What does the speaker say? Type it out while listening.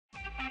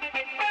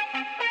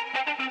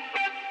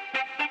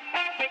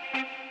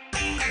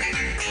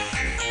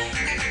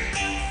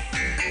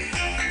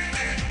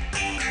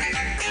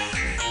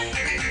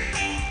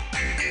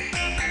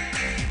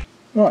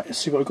Right, let's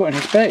see what we've got in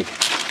this bag.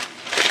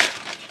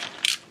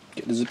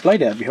 Get the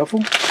blade out, would be helpful.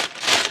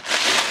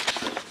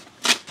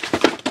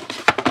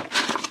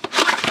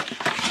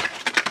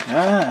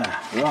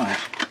 Ah, right.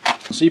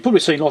 So you've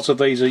probably seen lots of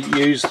these are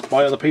used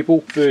by other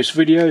people, various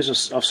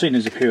videos. I've seen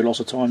these appear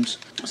lots of times.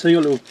 So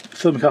you've got little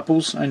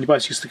thermocouples, and you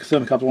basically stick a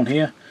thermocouple on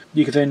here.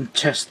 You can then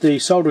test the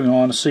soldering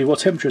iron to see what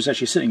temperature it's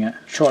actually sitting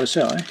at. Try this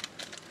out, eh?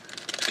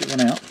 Get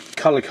one out.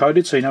 Colour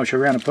coded, so you know which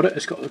around to put it.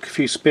 It's got a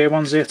few spare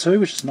ones there too,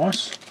 which is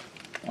nice.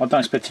 I don't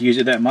expect to use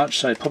it that much,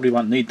 so it probably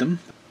won't need them.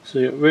 So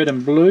you've got red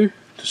and blue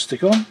to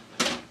stick on.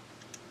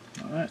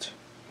 Like that.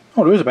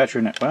 Oh, there is a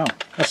battery in it. Wow,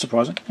 that's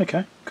surprising.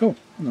 Okay, cool.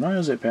 I don't know,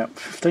 is it about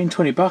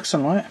 15-20 bucks,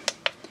 something like that?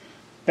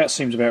 That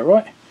seems about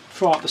right.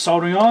 Fry up the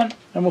soldering iron,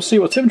 and we'll see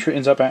what temperature it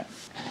ends up at.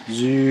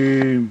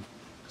 Zoom.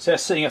 So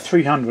that's sitting at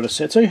 300, it's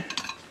set to.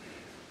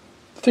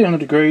 300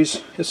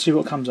 degrees. Let's see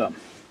what comes up.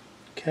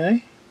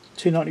 Okay,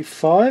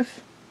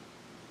 295.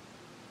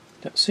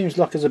 That seems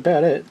like it's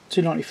about it.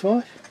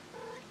 295.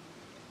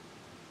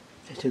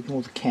 Let's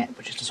ignore the cat,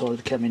 which has decided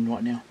to come in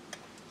right now.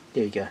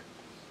 There you go.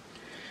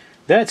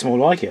 That's more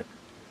like it.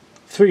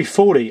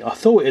 340. I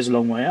thought it was a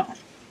long way out.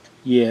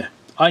 Yeah,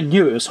 I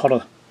knew it was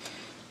hotter.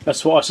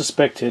 That's what I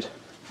suspected.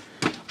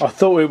 I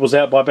thought it was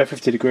out by about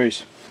 50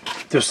 degrees.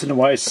 Just in the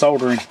way it's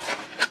soldering.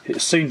 It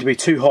seemed to be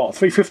too hot.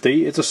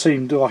 350, it just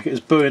seemed like it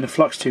was burning the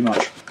flux too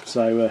much.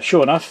 So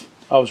sure enough,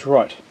 I was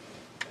right.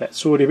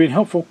 That's already been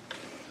helpful.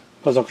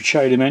 Plus I could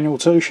show you the manual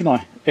too,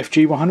 shouldn't I?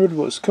 FG100,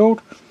 what it's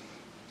called.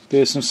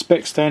 There's some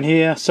specs down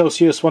here.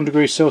 Celsius, 1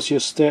 degree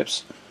Celsius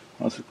steps.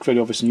 Well, it's fairly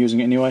obvious in using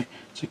it anyway.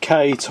 It's a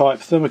K-type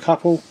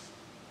thermocouple.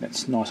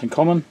 That's nice and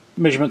common.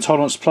 Measurement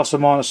tolerance plus or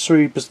minus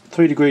 3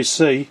 degrees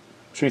C,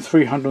 between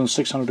 300 and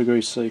 600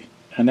 degrees C.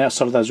 And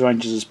outside of those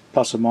ranges is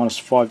plus or minus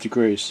 5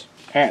 degrees.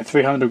 At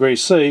 300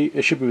 degrees C,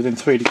 it should be within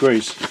 3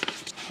 degrees.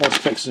 What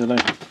specs is it there?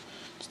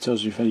 It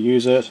tells you how to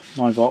use it.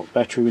 9 volt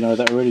battery, we know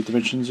that already.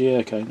 Dimensions, yeah,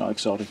 okay, not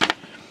exciting.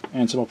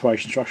 And some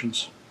operation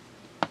instructions.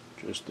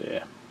 Just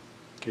there.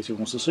 In case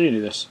anyone wants to see any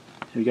of this.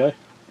 Here we go.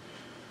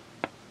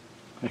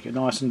 Make it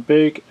nice and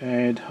big,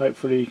 and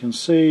hopefully you can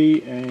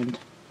see and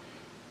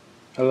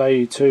allow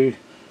you to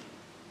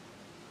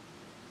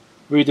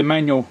read the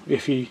manual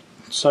if you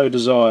so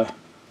desire.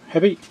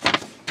 Heavy.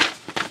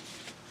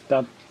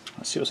 Done.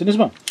 Let's see what's in this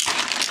one.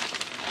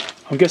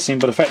 I'm guessing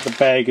by the fact the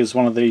bag is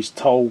one of these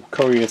toll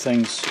courier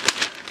things,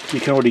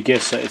 you can already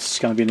guess that it's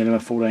going to be an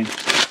element 14.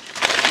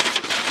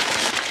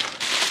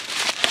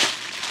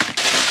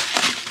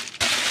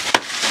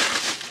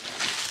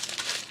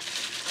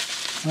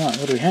 Right,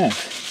 what do we have?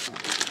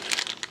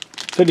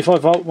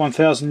 35 volt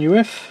 1000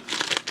 UF.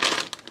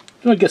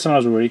 Did I get some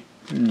of those already?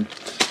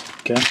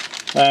 Okay.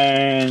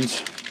 And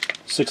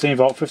 16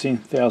 volt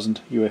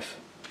 15,000 UF.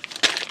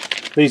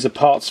 These are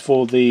parts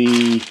for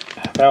the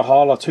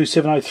Valhalla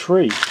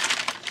 2703.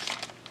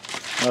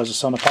 Those are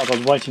some of the parts I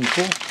was waiting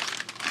for.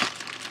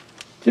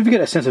 Did you ever get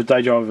that sense of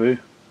deja vu?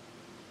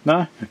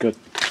 No? Good.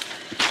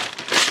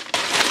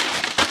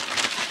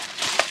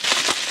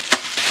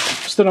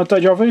 Still not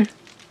deja vu?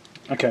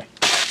 Okay.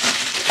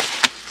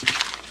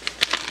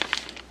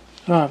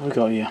 Ah, what have we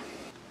got here?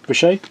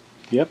 Brochet?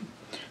 Yep.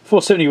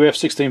 470 UF,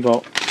 16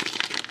 volt.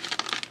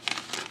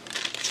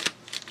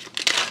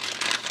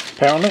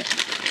 Power on it?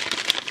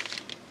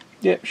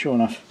 Yep, sure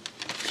enough.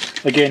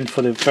 Again,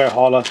 for the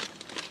Valhalla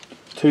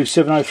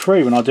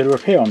 2703 when I did a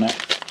repair on that.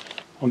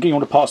 I'm getting all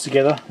the parts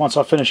together. Once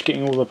I finish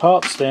getting all the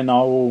parts, then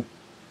I will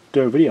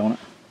do a video on it.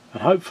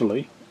 And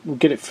hopefully, we'll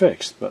get it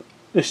fixed. But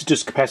this is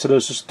just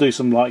capacitors, just do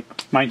some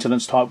like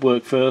maintenance type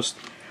work first.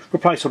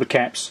 Replace all the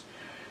caps.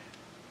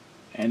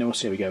 And then we'll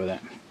see how we go with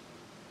that.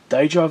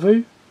 Deja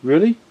vu?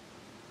 Really?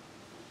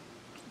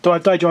 Do I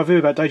have deja vu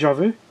about deja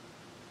vu?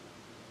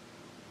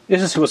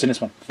 Let's see what's in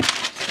this one.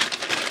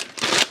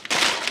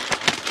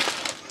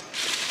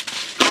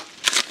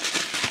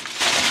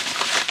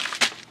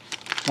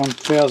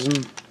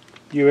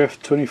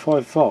 UF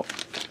 25 volt.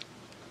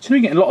 So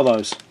you're getting a lot of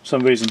those for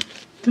some reason.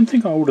 Didn't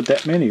think I ordered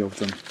that many of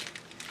them.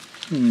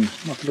 I'll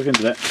have to look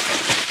into that.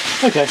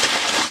 Okay.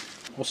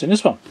 What's in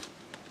this one?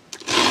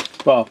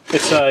 Well,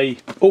 it's a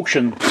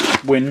auction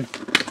win.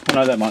 I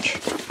know that much.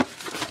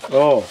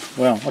 Oh,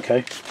 well, okay.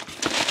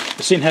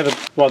 It seems to have a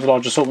rather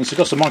large assortment. So it's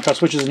got some micro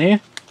switches in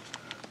here.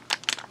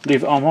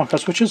 Leave it on micro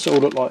switches. All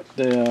look like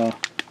they're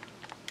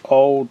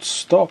old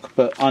stock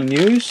but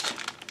unused.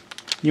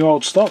 New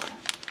old stock.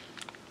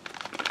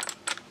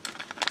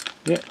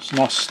 Yeah, it's a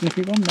nice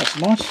snippy one. That's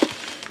nice.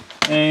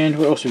 And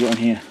what else have we got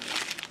in here?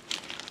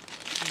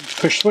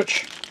 Push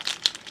switch.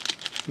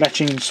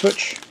 Latching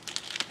switch.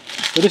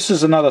 So this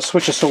is another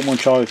switch assortment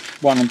which I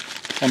won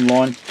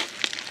online.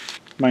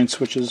 Main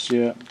switches,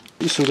 yeah.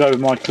 This will go with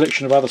my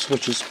collection of other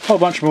switches. A whole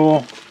bunch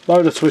more.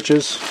 Load of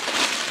switches.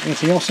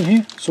 Anything else in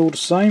here? It's all the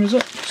same, is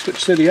it? Switch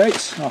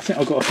 38s. I think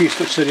I've got a few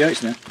switch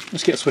 38s now.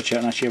 Let's get a switch out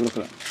and actually have a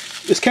look at it.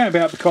 This came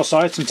about because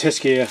I had some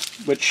test gear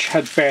which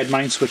had bad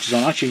main switches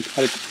on. I actually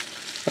had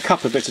a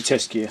couple of bits of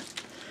test gear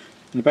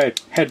and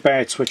had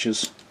bad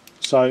switches.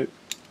 So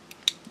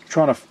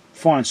trying to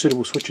find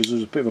suitable switches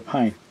was a bit of a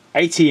pain.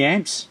 80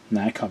 amps?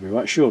 No, it can't be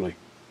right, surely.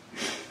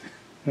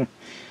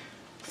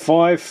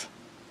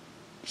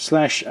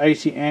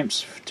 5/80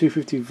 amps,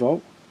 250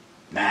 volt.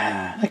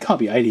 Nah, that can't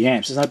be 80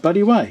 amps. There's no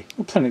bloody way.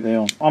 What planet are they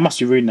on? I must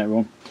be reading that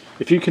wrong.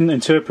 If you can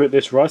interpret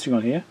this writing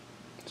on here,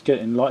 let's get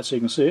it in light so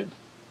you can see it.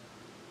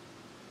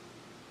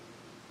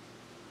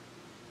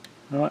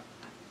 Alright.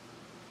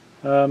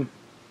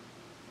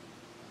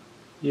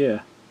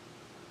 Yeah.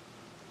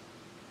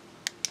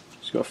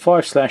 It's got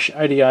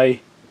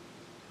 5/80A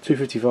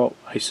 250 volt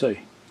AC.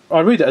 I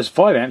read that as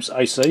 5 amps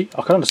AC.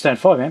 I can understand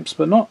 5 amps,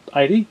 but not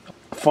 80.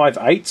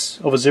 5/8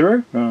 of a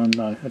 0? Oh,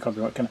 no, that can't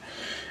be right, can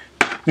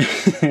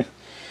it?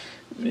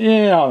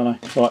 Yeah, I don't know.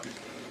 Right,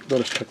 we'll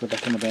just chuck it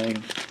back in the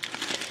bag.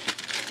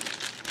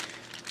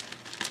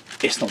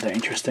 It's not that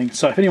interesting.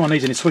 So if anyone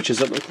needs any switches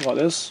that look like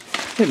this,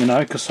 let me know,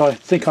 because I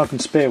think I can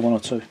spare one or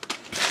two.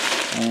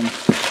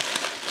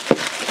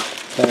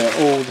 They're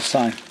all the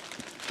same.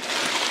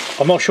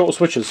 I'm not short of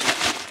switches.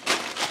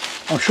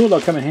 I'm sure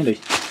they'll come in handy.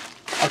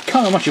 I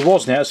can't remember how much it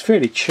was now. It's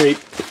fairly cheap.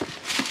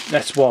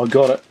 That's why I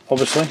got it,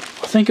 obviously.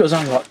 I think it was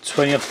only like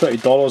 $20 or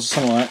 $30 or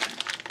something like that.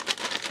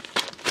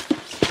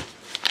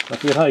 I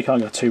figured, hey, you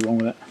can't go too wrong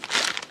with it.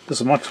 This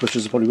is micro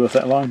switches are probably worth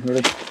that alone,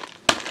 really.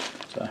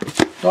 So,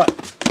 right.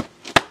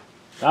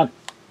 Done.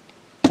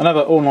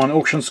 Another online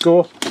auction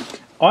score.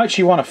 I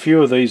actually won a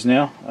few of these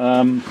now.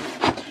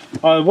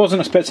 I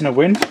wasn't expecting to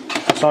win.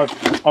 So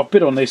I've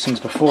bid on these things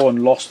before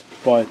and lost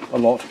by a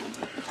lot.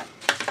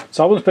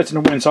 So I wasn't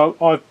expecting to win, so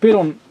I've bid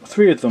on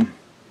 3 of them.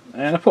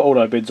 And I put all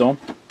those bids on.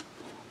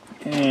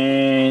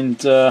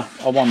 And I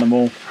won them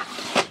all.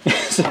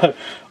 So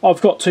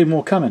I've got 2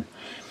 more coming.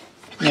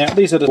 Now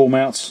these are the ball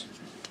mounts.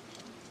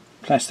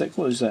 Plastic,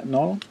 what is that,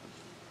 nylon?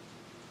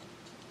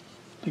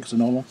 I think it's a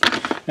nylon.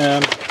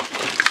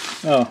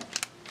 Oh,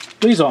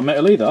 these aren't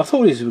metal either. I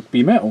thought these would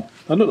be metal.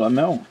 They look like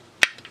metal.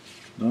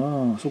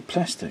 Oh, it's all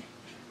plastic.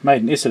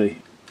 Made in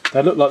Italy.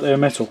 They look like they're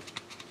metal.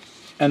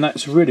 And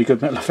that's a really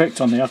good metal effect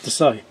on there, I have to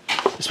say.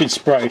 It's been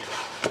sprayed.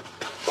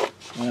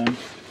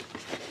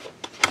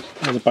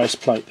 There's a base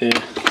plate there.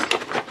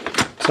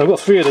 So I've got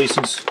 3 of these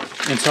things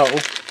in total.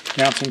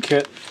 Mounting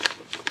kit.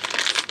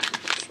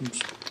 Some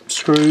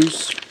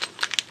screws.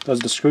 Those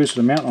are the screws for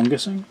the mount, I'm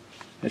guessing.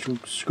 Actual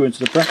screw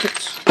into the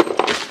brackets.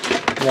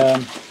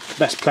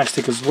 That's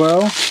plastic as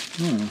well.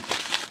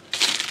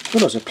 If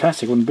it was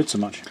plastic, it wouldn't bid so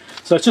much.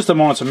 So it's just a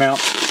monitor mount.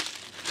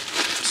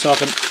 So I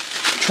can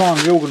try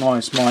and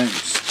reorganise my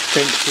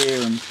bench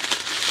here and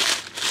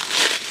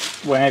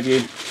what have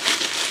you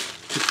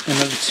in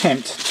an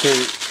attempt to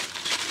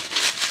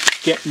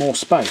get more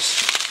space.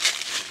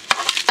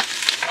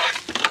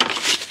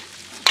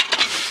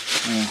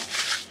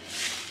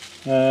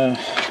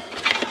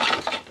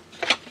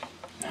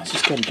 Let's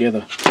just go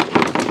together.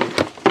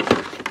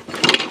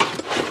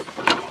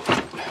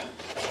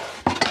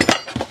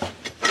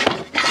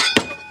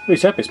 At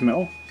least that bit's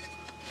metal.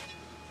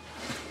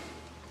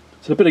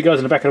 So the bit that goes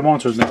in the back of the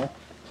monitor is metal.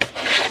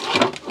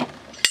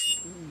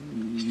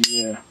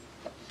 Yeah.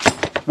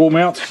 Wall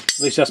mount, at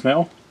least that's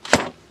metal.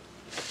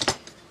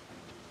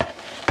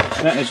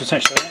 And that needs to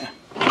attach to that.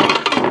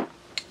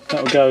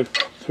 That will go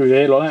through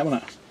there like that,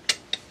 won't it?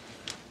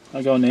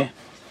 That'll go on there.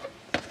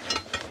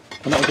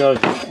 And that'll go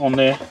on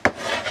there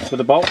with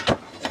the bolt.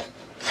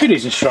 Who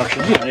needs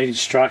instructions? You don't need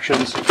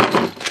instructions.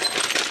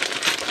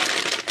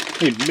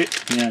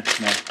 Yeah,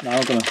 no,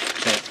 I'm gonna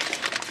say it.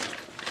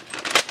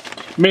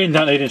 Men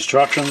don't need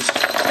instructions.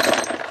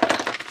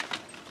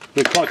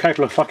 We're quite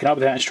capable of fucking up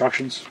without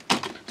instructions.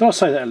 Did I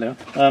say that aloud?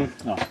 No.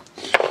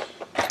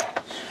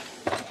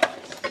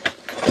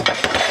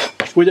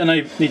 We don't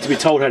need to be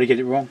told how to get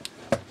it wrong.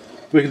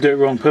 We can do it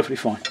wrong perfectly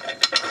fine.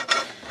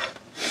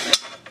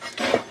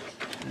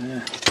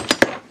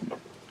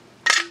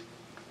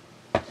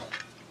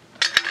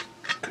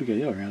 Could go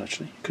the other way around,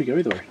 actually. Could go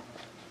either way.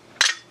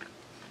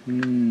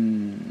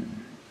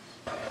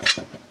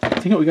 I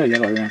think it would go the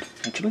other way around,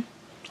 actually.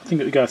 I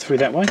think it would go through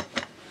that way.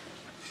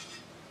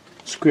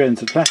 Screw it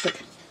into the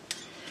plastic.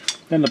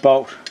 Then the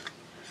bolt.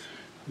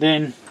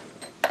 Then...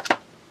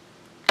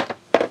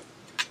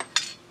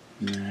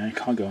 no, it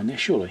can't go on there,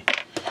 surely.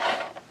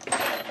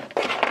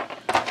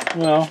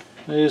 Well,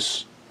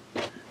 there's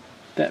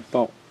that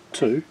bolt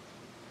too.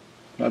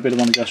 Might be the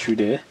one that goes through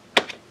there.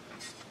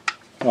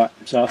 Right,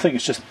 so I think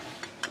it's just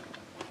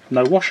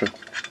no washer.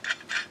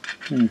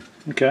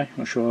 Okay,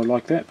 not sure I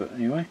like that, but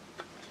anyway.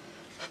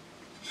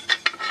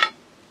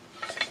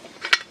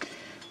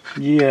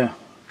 Yeah,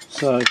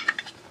 so you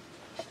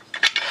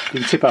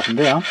can tip up and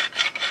down.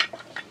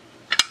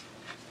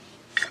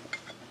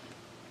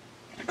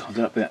 I can't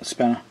do that without the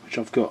spanner, which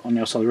I've got on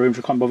the other side of the room, which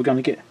I can't bother going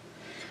to get.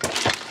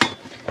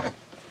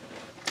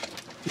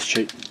 It's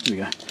cheap. Here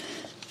we go.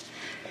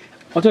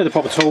 I'll do the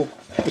proper tool.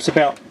 It's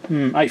about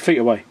 8 feet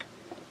away.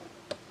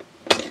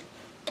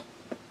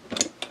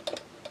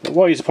 But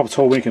why use a proper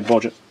tool when you can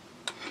bodge it?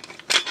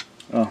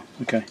 Oh,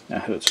 okay,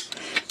 that hurts.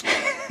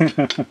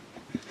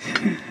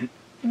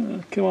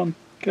 Come on,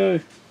 go.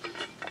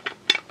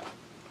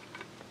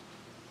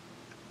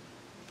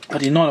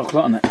 Bloody nylock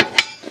nut on that.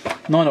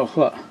 Nylock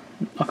nut.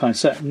 I can't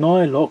say it.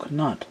 Nylock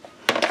nut.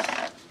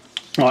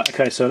 Right,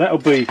 okay, so that'll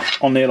be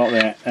on there like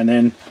that, and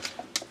then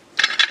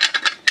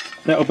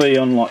that'll be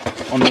on there like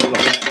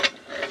that.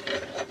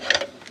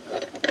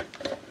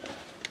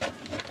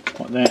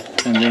 Like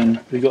that, and then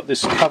we've got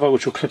this cover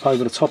which will clip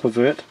over the top of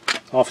it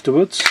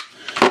afterwards.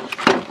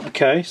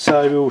 Okay,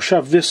 so we'll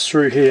shove this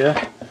through here.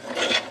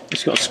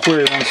 It's got a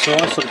square on one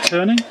side, sort of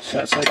turning, so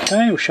that's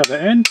okay. We'll shove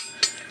it in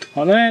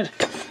like that.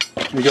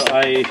 We've got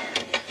a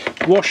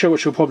washer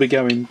which will probably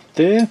go in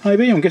there,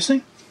 maybe, I'm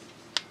guessing.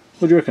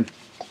 What do you reckon? Do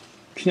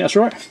you think that's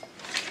right?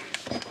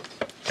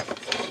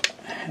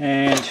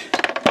 And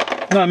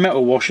no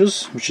metal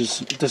washers, which is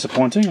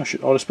disappointing.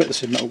 I'd expect to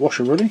see a metal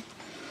washer really.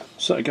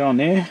 So it'll go on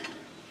there.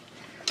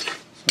 So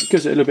it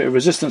gives it a little bit of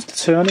resistance to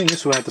turning.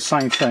 This will have the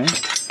same thing.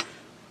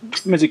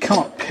 It means it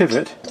can't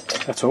pivot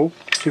at all.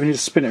 So if you need to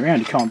spin it around,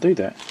 you can't do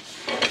that.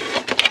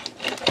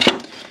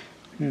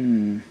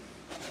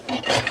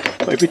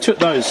 But if we took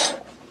those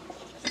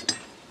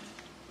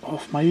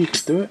off, maybe you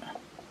could do it.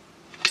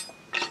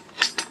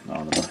 No, I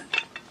don't know.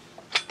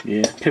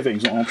 Yeah,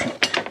 pivoting's not an option,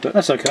 but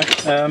that's okay.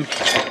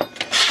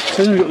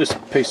 So then we've got this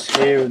piece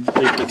here and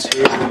these bits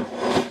here.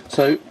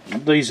 So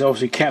these are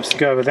obviously caps to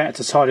go over that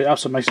to tidy it up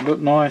so it makes it look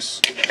nice.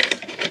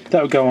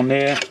 That will go on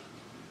there.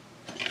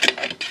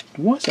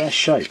 Why is that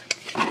shape?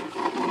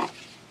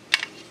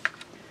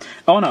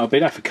 Oh no, it'll be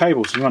that for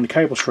cables. You run the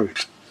cables through.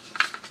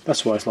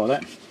 That's why it's like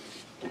that.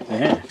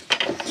 Yeah.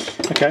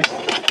 Okay.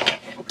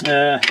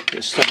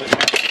 Just stop it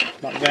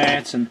like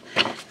that, and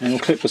we'll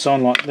clip this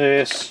on like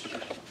this,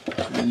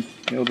 and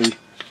it'll be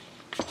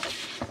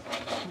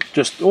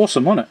just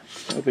awesome, won't it?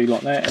 It'll be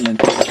like that, and then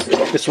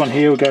this one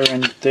here will go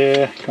in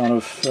there, kind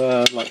of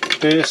like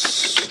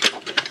this,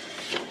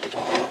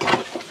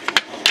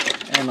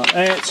 and like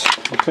that.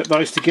 We'll clip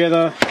those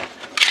together,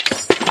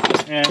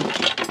 and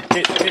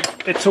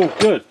it's all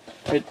good.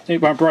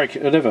 It won't break.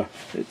 It'll never.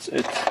 It's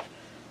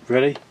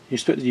really. You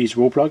expect to use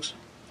wall plugs?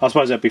 I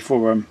suppose that'd be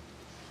for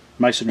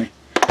masonry,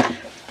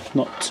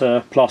 not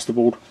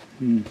plasterboard.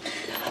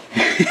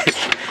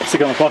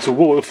 Stick on a plasterboard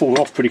wall, it'll fall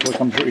off pretty quick,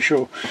 I'm pretty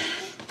sure.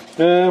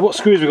 What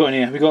screws we got in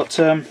here? We got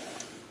some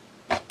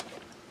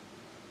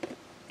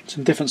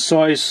different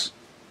size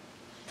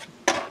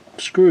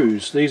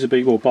screws. These will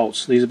be, well,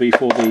 bolts. These will be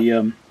for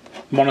the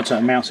monitor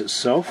and mouse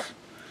itself.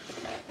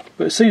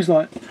 But it seems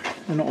like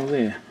they're not all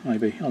there.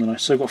 Maybe, I don't know.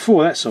 So we've got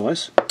 4 of that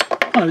size.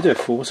 Oh no, we do have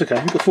 4. It's okay.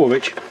 We've got 4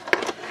 each.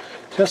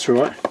 So that's all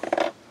right.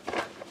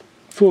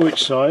 4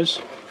 each size.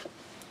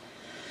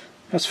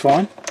 That's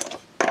fine.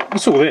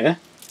 It's all there.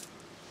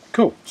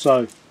 Cool.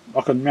 So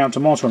I can mount a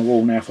monitor on the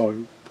wall now if I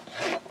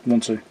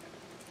want to.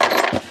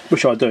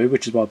 Which I do,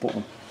 which is why I bought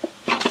them.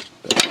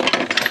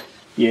 But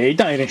yeah, you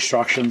don't need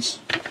instructions.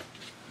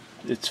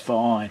 It's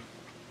fine.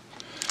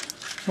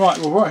 Right,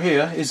 well right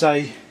here is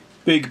a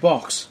big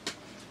box.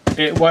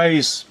 It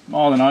weighs,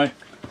 I don't know,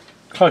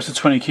 close to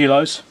 20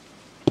 kilos.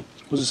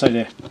 What does it say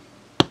there?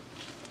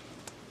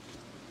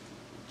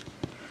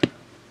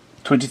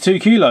 22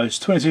 kilos,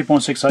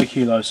 22.68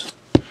 kilos.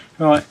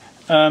 Right,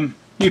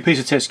 new piece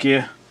of test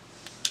gear,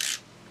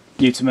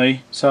 new to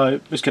me, so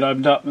let's get it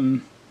opened up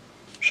and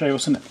show you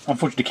what's in it.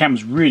 Unfortunately the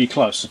camera's really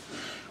close,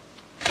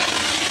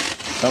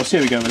 so we'll see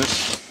how we go with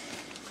this.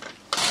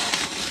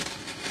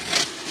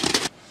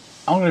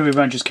 I'm going to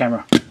rearrange this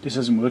camera, this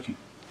isn't working.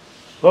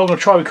 Well, I'm going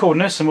to try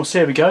recording this and we'll see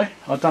how we go.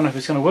 I don't know if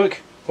it's going to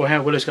work or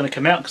how well it's going to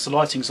come out because the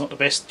lighting's not the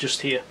best just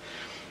here.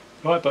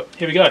 Right, but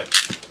here we go.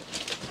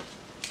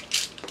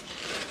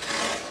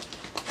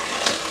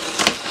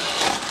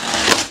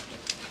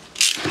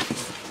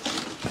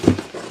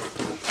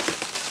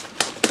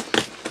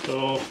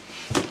 So,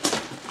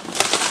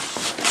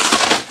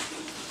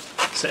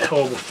 it's that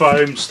horrible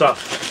foam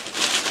stuff.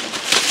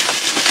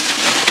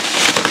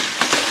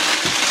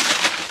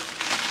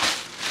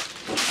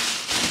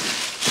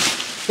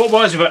 What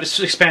worries me about this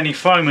expanding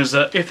foam is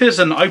that if there's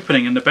an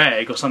opening in the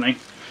bag or something,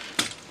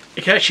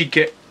 it can actually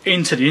get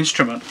into the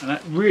instrument, and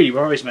that really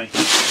worries me.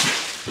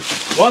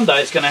 One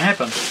day it's going to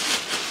happen.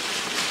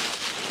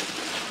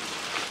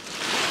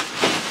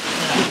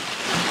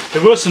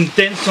 There were some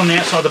dents on the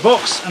outside of the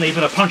box and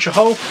even a puncture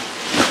hole,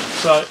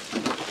 so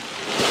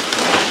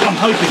I'm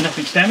hoping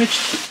nothing's damaged.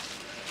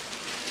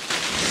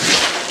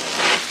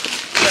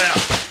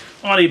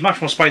 Now, I need much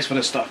more space for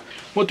this stuff.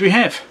 What do we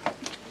have?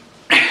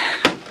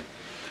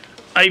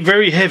 A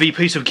very heavy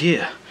piece of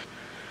gear.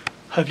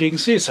 Hopefully you can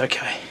see it's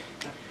okay.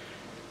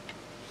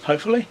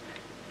 Hopefully.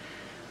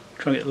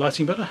 Try and get the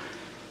lighting better.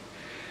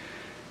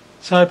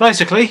 So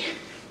basically,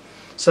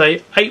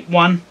 say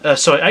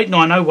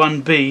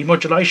 8901B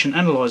modulation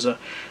analyzer.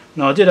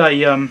 Now I did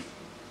a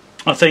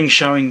thing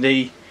showing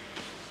the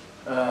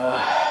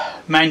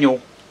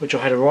manual which I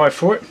had arrived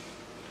for it.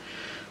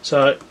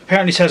 So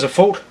apparently this has a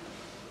fault.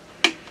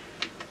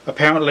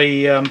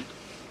 Apparently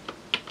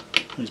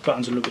these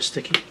buttons are a little bit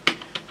sticky.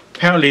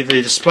 Apparently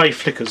the display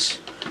flickers.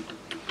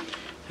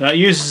 Now it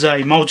uses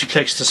a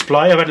multiplex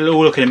display. I've had a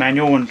little look at the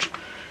manual and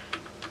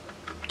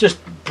just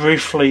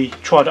briefly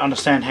tried to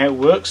understand how it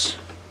works.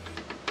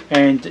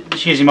 And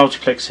it's using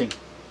multiplexing,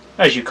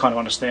 as you kind of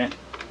understand.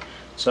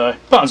 So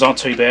buttons aren't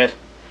too bad.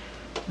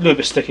 A little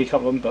bit sticky, a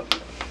couple of them,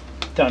 but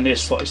down there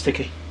slightly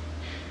sticky.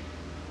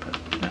 But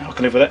I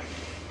can live with it.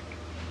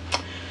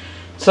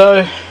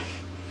 So,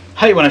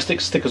 hate when I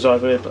stick stickers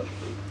over here, but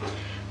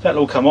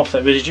that'll all come off,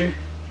 that residue.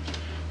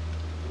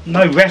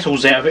 No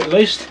rattles out of it at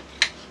least.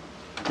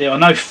 There are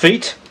no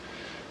feet,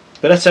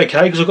 but that's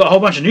okay because I've got a whole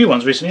bunch of new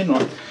ones recently,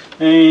 haven't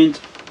I? And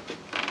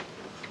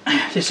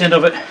this end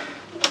of it,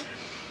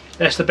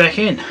 that's the back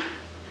end.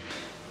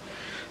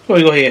 What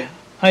have we got here?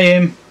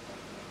 AM,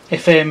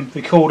 FM,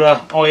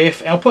 recorder,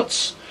 IF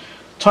outputs,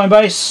 time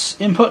base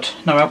input,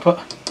 no output,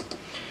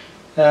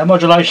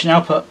 modulation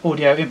output,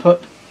 audio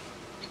input,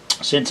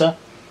 sensor,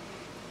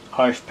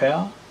 IF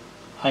power,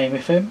 AM,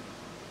 FM,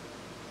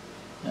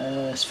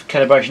 it's for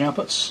calibration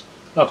outputs,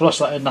 local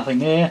oscillator, nothing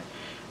there,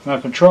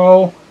 remote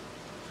control,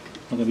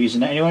 not going to be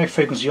using that anyway,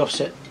 frequency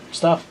offset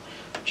stuff,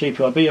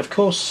 GPIB of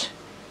course,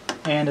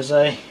 and there's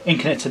a in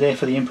connector there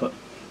for the input.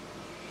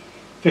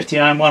 50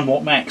 ohm 1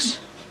 watt max,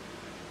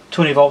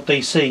 20 volt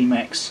DC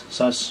max,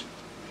 so it's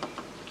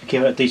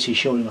equivalent to DC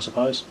shielding I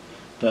suppose,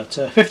 but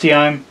 50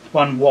 ohm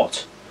 1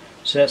 watt,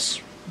 so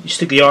that's, you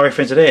stick the RF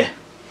into there.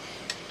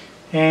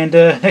 And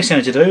next thing I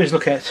need to do is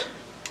look at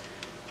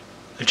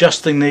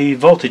adjusting the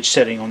voltage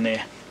setting on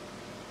there.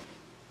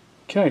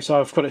 Okay, so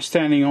I've got it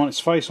standing on its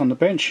face on the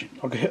bench.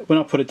 When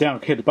I put it down I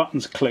can hear the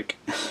buttons click.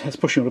 It's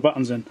pushing all the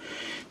buttons in,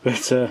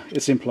 but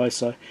it's in place,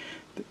 so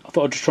I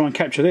thought I'd just try and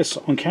capture this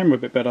on camera a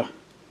bit better.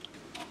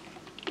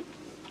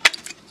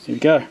 Here we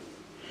go.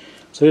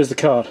 So here's the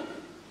card.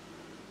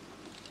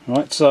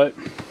 Alright, so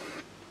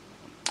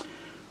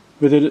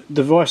with the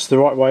device the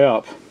right way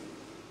up,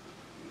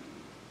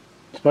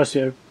 it's supposed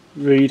to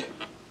read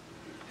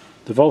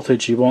the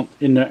voltage you want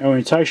in that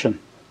orientation.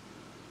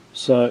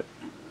 So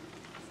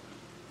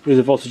here's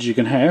the voltage you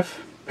can have,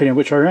 depending on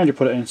which way around you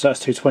put it in. So that's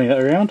 220 that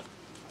way around.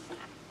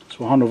 It's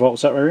 100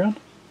 volts that way around.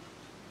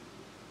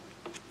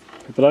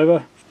 Flip it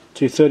over,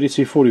 230,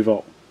 240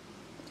 volt.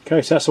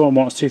 Okay, so that's the one I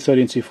want, it's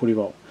 230 and 240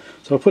 volt.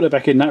 So I'll put it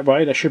back in that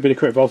way, that should be the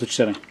correct voltage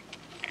setting.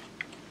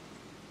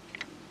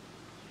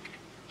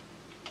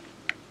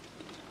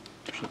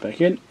 Push it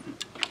back in.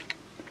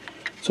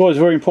 It's always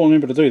very important to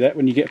remember to do that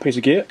when you get a piece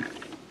of gear.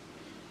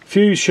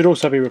 Fuse should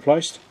also be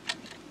replaced.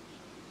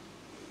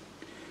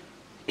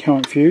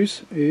 Current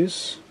fuse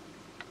is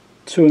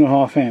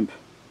 2.5 amp,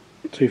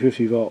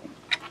 250 volt.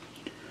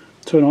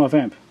 2.5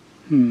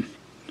 amp.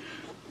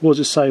 What does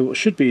it say what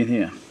should be in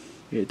here?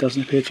 It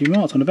doesn't appear to be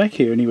marked on the back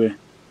here anywhere.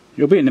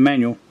 It'll be in the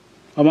manual.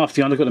 I might have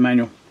to go and look at the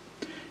manual.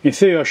 In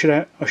theory I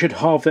should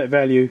halve that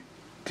value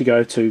to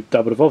go to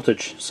double the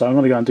voltage, so I'm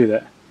going to go and do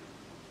that.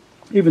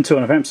 Even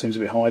 2.5 amp seems a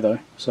bit high though,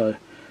 so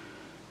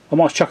I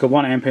might chuck a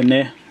 1 amp in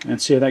there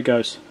and see how that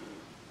goes.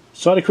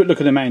 So I had a quick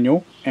look at the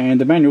manual, and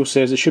the manual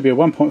says it should be a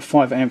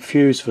 1.5 amp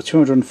fuse for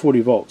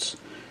 240 volts.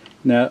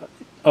 Now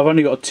I've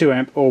only got a 2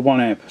 amp or 1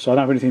 amp, so I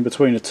don't have anything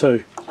between the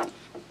two.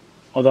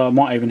 Although I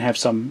might even have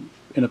some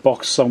in a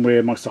box somewhere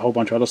amongst a whole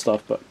bunch of other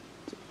stuff, but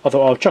I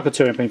thought I'll chuck a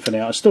 2 amp in for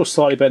now. It's still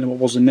slightly better than what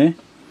was in there,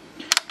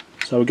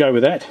 so we'll go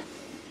with that.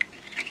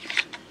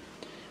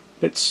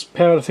 Let's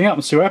power the thing up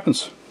and see what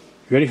happens.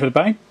 You ready for the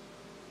bang?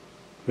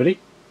 Ready?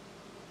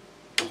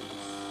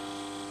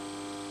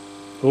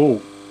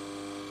 Oh.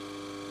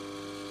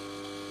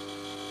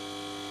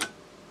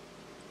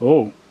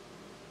 Oh.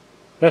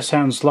 That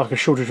sounds like a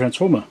shorter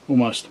transformer,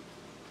 almost.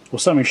 Or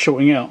something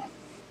shorting out.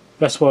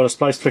 That's why the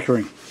display's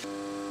flickering.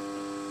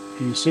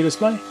 Can you see the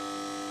display?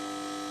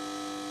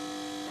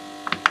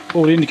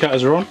 All the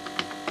indicators are on.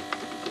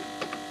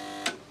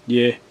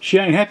 Yeah, she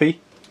ain't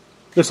happy.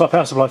 Looks like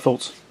power supply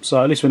faults,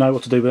 so at least we know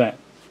what to do with that.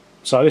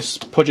 So this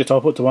project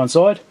I'll put to one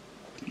side.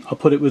 I'll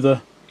put it with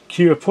a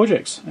queue of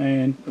projects,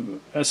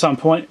 and at some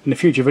point in the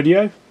future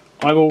video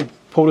I will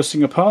pull this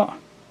thing apart,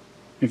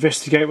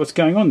 investigate what's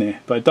going on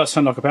there. But it does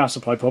sound like a power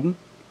supply problem.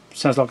 It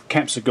sounds like the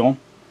caps are gone.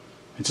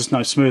 It's just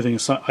no smoothing,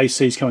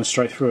 AC's coming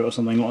straight through it or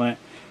something like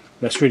that.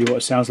 That's really what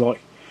it sounds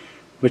like,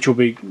 which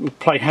will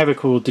play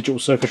havoc with digital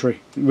circuitry.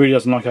 It really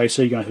doesn't like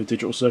AC going through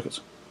digital circuits.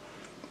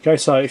 Okay,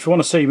 so if you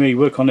want to see me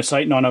work on this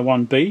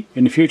 8901B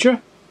in the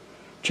future,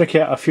 check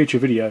out a future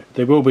video.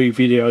 There will be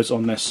videos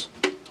on this.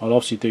 I'll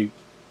obviously do,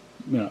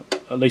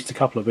 at least a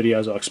couple of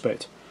videos I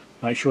expect.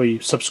 Make sure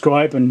you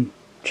subscribe and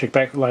check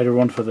back later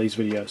on for these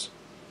videos.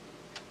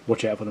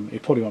 Watch out for them.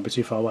 It probably won't be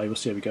too far away. We'll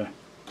see how we go.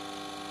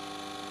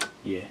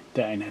 Yeah,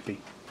 that ain't happy.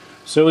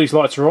 So all these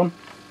lights are on.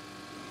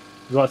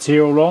 The lights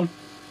here all on.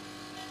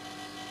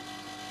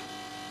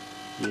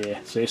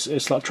 Yeah, so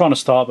it's like trying to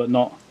start but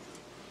not.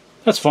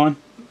 That's fine.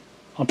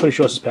 I'm pretty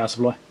sure this is power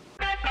supply.